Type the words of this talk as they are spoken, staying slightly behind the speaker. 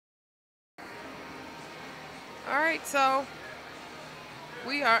Alright, so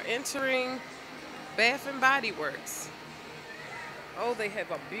we are entering Bath and Body Works. Oh, they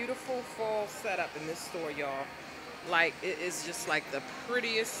have a beautiful fall setup in this store, y'all. Like, it is just like the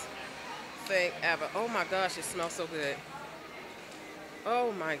prettiest thing ever. Oh my gosh, it smells so good.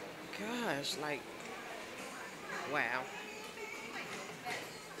 Oh my gosh, like, wow.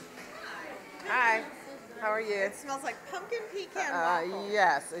 Hi, how are you? It smells like pumpkin pecan waffles.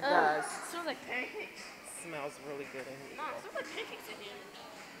 Yes, it does. It smells like pancakes. Smells really good in here. Mom, it smells like pancakes in here.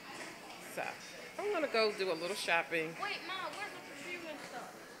 So, I'm gonna go do a little shopping. Wait, Mom, where's the perfume and stuff?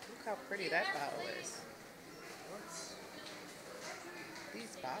 Look how pretty that bottle is.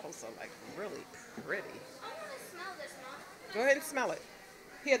 These bottles are like really pretty. I want to smell this, Mom. Go ahead and smell it.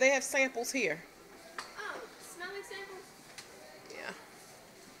 Here, they have samples here. Oh, smelling samples? Yeah.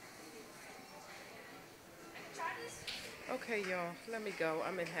 I can try this? Okay, y'all, let me go.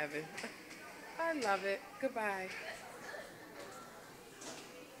 I'm in heaven. I love it. Goodbye.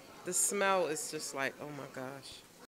 The smell is just like, oh my gosh.